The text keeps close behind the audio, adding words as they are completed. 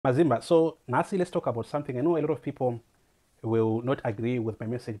Mazimba, so Nasi, let's talk about something. I know a lot of people will not agree with my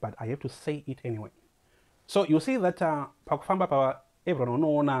message, but I have to say it anyway. So you see that pakufamba pa everyone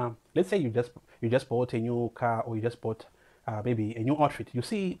unoona, let's say you just bought a new car or you just bought maybe a new outfit. You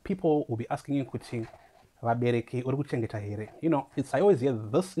see people will be asking you kuti vabereki uri kuchengeta here. I always hear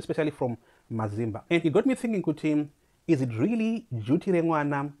this, especially from Mazimba. And it got me thinking kuti, is it really duty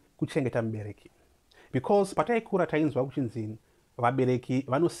remwana kuchengeta mbereki? Because pataikura tainzwa kuchinzi vabereki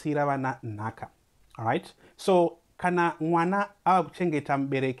vanosira vana nhaka. Alright? So kana mwana ava kuchengeta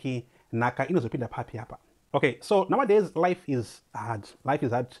mbereki nhaka inozopinda papi apa. Okay, so nowadays life is hard. Life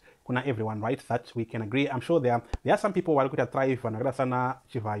is hard kuna everyone, right? That we can agree. I'm sure there are some people who are thrive vanagara sana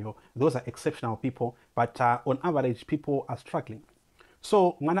chivayo. Those are exceptional people, but on average people are struggling.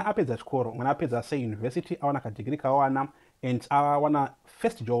 So mwana apedza chikoro, mwana apedza say university, awana kadegree kawana, and awana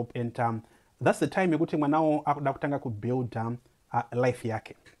first job, and that's the time yekuti mwanawo akuda kutanga kubuild life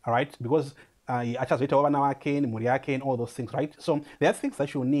yake. All right, because achazoita vana vake nemhuri yake and all those things, right? So there are things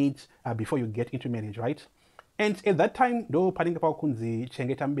that you need before you get into marriage, right? And at that time ndo panenge pakunzi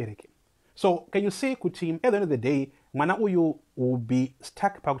chengeta mbereki. So can you see kuti at the end of the day mwana uyu will be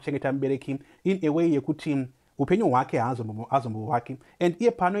stuck pakuchengeta mbereki in a way yekuti upenyu hwake haazombo hwake, and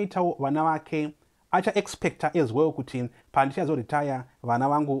iye panoitawo vana vake acha expecta as well kuti pandichazoretire vana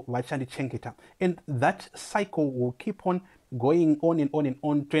vangu vachandichengeta, and that cycle will keep on going on and on and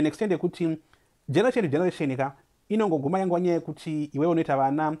on to an extent yekuti generation to generation ka inongoguma yangu nyaya yekuti iwe unoita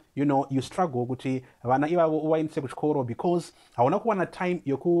vana, you struggle kuti vana ivavo uvaendese kuchikoro because hauna kuwana time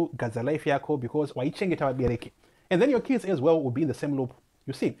yokugadza life yako because waichengeta vabereki, and then your kids as well will be in the same loop.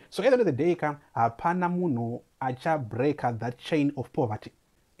 You see, so at the end of the day ka hapana munhu acha break that chain of poverty.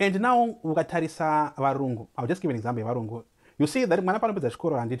 And now ukatarisa varungu, I'll just give an example varungu. You see that mwana panopedza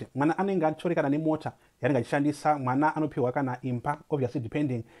chikoro handiti mwana anenge atoreka nemota yanenge achishandisa, mwana anopiwa kana imba, obviously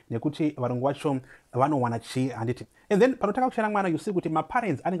depending nekuti varungu vacho vanowana chii handiti. And then panotanga kushanda mwana, you see kuti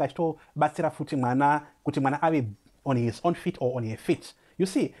maparents anenge achitobatsira futi mwana kuti mwana ave on his own feet or on her feet. You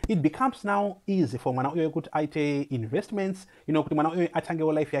see, it becomes now easy for mwana uyo kuti aite investments, kuti mwana uyo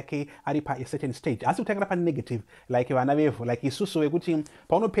atangewo life yake ari pa a certain stage. Asi kutangira pa negative, like vana vevu, like isusu wekuti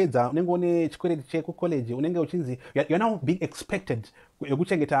paunopedza unenge une chikwere cheku college, unenge uchinzi you're now being expected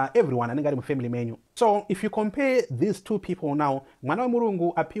yekuchengeta everyone anenge ari mufamily menu. So if you compare these two people now, mwana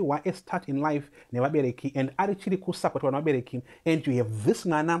wemurungu apiwa a start in life nevabereki and ari chiri kusupport vana vabereki, and you have this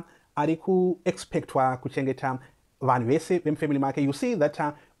mwana ari kuexpectwa kuchengeta vanhu vese vemufamily make. You see that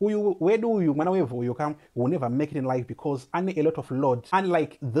uyu wedu uyu mwana wevu uyu will never make it in life because ane a lot of load,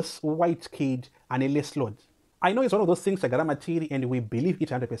 unlike this white kid ane less load. I know it's one of those things chagara matiri, and we believe it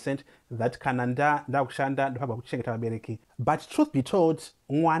 100% that kananda nda kushanda ndopabva kuchengeta vabereki, but truth be told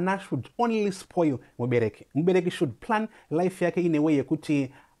mwana should only spoil mubereki. Mubereki should plan life yake in a way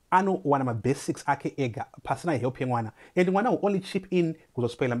yekuti anowana mabasics ake ega pasina help yemwana, and mwana will only chip in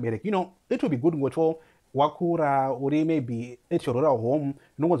kuzospoila mubereki. It will be good ngoto wakura uri maybe at your home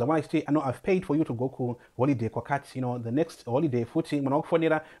nongonza mwana chiti I've paid for you to go ku holiday kwakati, the next holiday futi mwana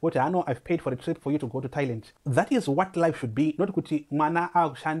wakufonera what I've paid for a trip for you to go to Thailand. That is what life should be, not kuti mwana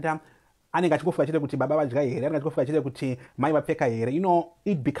akushanda anenge achikofuka chete kuti baba vadya here, anenge achikofuka chete kuti mai vapfeka here.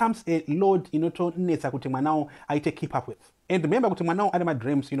 It becomes a load inotonetsa kuti mwanawo aite keep up with. And remember kuti mwanawo ane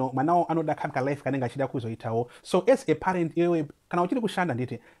madreams, mwanawo anoda kamka life kanenge achida kuzoitawo. So as a parent iwe kana uchiri kushanda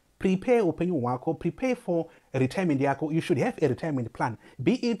nditi prepare upenyu hwako, prepare for retirement yako. You should have a retirement plan,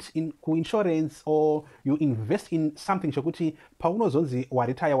 be it in insurance or you invest in something chokuti paunozonzi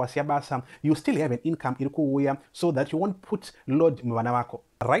waretire wasiya basa, you still have an income iri kuuya, so that you won't put load muvana vako.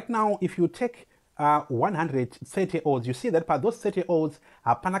 Right now if you take 130-olds, you see that by those 30-olds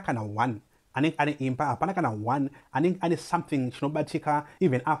hapana kana one anenge ane imba, hapana kana one anenge ane something chinobatika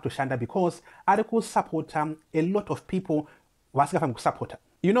even after shanda, because ari kusupporta a lot of people vasingafani kusupporta.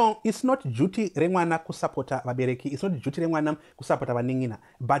 It's not duty remwana kusupporta vabereki, it's not duty remwana kusupporta vaning'ina,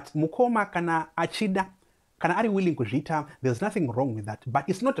 but mukoma kana achida kana ari willing kuzviita, there's nothing wrong with that, but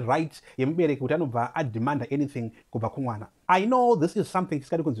it's not right yemubereki kuti anobva ademanda anything kubva kumwana. I know this is something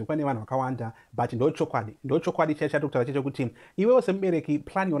chisikadi kunzwikwa nevanhu vakawanda, but ndochokwadi chatokutaura checho kuti iwewo semubereki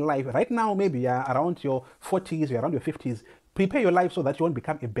plan your life right now. Maybe you're around your 40s, you're around your 50s, prepare your life so that you won't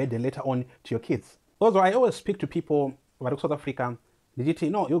become a burden later on to your kids. Also, I always speak to people vari South Africa, ndijiti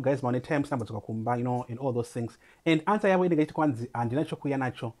you guys maone time sambatsoka kumba, and all those things, and answer yavo inenge ichiti kwanzi handina chokuya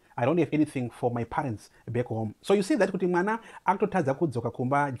nacho, I don't have anything for my parents back home. So you see that kuti mwana akutotadza kudzoka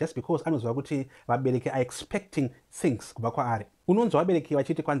kumba just because anozwa kuti vabereki are expecting things kubva kwaari. Unonzwa vabereki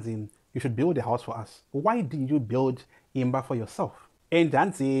vachiti kwanzi you should build a house for us. Why didn't you build imba for yourself? And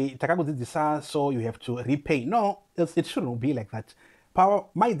hanzi takakudzidzisa so you have to repay. No, it shouldn't be like that.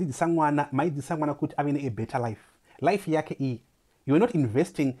 maidzidzisa mwana kuti ave a better life yake iyi. You're not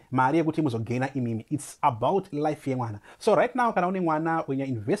investing mari yekuti muzogaina imimi. It's about life yemwana. So right now kana une mwana, when you're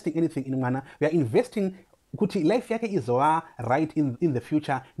investing anything in mwana, we are investing kuti life yake izova right in the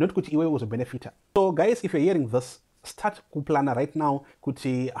future, not kuti iwe uzobenefita. So guys, if you're hearing this, start kuplana right now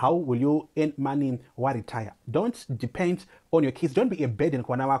kuti how will you earn money while retire. Don't depend on your kids. Don't be a burden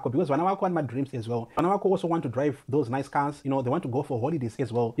kwa wana wako, because wana wako want my dreams as well. Wana wako also want to drive those nice cars, you know, they want to go for holidays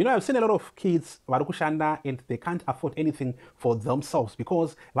as well. You know, I've seen a lot of kids varukushanda and they can't afford anything for themselves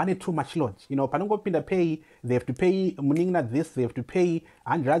because they need too much load. You know, panongo pinda pay, they have to pay muningna this, they have to pay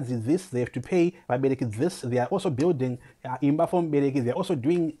andradzi this, they have to pay vabereki this. They are also building imba for vabereki. They're also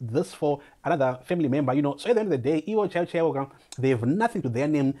doing this for another family member, you know. So at the end of the day, they have nothing to their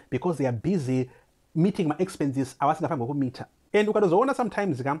name because they are busy meeting my expenses. And ukazoona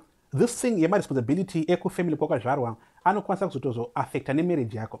sometimes this thing my responsibility eku family kwakazvarwa anokwanisa kuzotozo affecta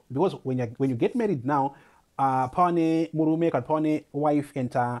marriage yako, because when you get married now, pane murume kana pane wife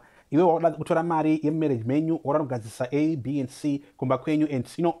and iwe wada kutora mari yemarriage menyu, wada kugadzisa A, B and C kumba kwenyu, and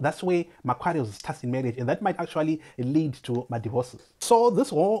you know that's where my quarrels starts in marriage, and that might actually lead to my divorces. So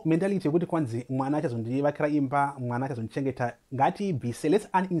this whole mentality yekuti kwanzi mwana achazondivakira imba, mwana achazondichengeta, ngati bise, let's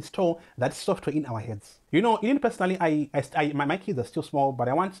uninstall that software in our heads. You know, even personally, my kids are still small, but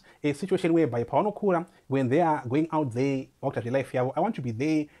I want a situation whereby pawanokura, when they are going out there, out of the life, I want to be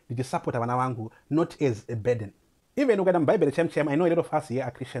there to support vana vangu, not as a burden. Even ukaenda mubhaibheri chaimo, I know a lot of us here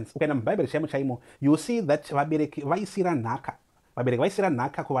are Christians. Ukaenda mubhaibheri chaimo, you will see that vabereki vaisira nhaka. Vabereki vaisira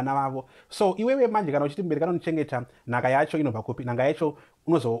nhaka kuvana vavo. So iwewe manje kana uchiti mubereki anonichengeta, nhaka yacho inobva kupi? Nhaka yacho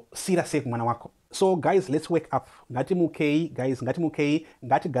unozosira sei kumwana wako? So guys, let's wake up. Ngatimukei guys, ngatimukei,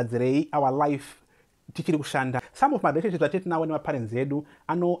 ngatigadzirei our life tichiri kushanda. Some of my relationships that now when my parents edu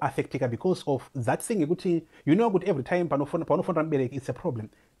ano affected because of that thing yekuti, you know, good every time panofonda mubereki it's a problem.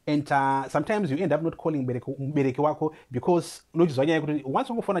 And sometimes you end up not calling mubereki wako because unojizwanya yekuti once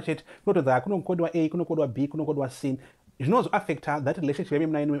ungofona chat kunotonza kunokodwa A, kunokodwa B, kunokodwa C, affect that relationship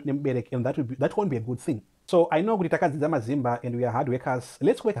and that won't be a good thing. So I know kuti takadzidza mazimba and we are hard workers.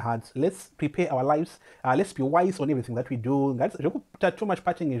 Let's work hard. Let's prepare our lives. Let's be wise on everything that we do. Too much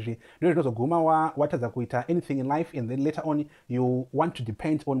patching izvi ndozvinozoguma watadza kuita anything in life, and then later on you want to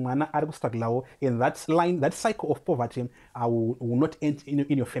depend on mwana ari kustruggle, and that cycle of poverty will not end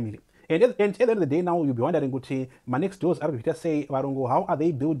in your family. And at the end of the day now, you'll be wondering, my next doors are to say, Varungo, how are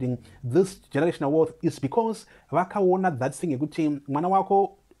they building this generational wealth? It's because Vakawona that thing, mwana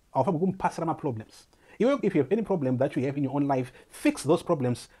wako awafagumupasira problems. Even if you have any problem that you have in your own life, fix those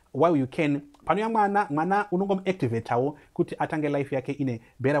problems while you can. Pano ya mwana unongom activate kuti atange life yake in a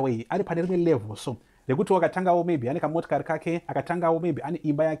better way. Ari pane level. So lekuti wakatanga maybe ane kamotikari kake, akatanga maybe ane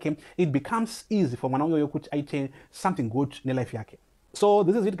imba yake, it becomes easy for mwana uyoyo kuti aite something good ne life yake. So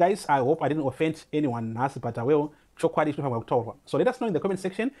this is it guys. I hope I didn't offend anyone else, but I will. So let us know in the comment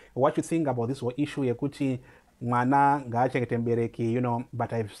section what you think about this whole issue yekuti mwana ngachengete mubereki, you know.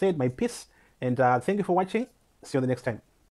 But I've said my piece, and thank you for watching. See you the next time.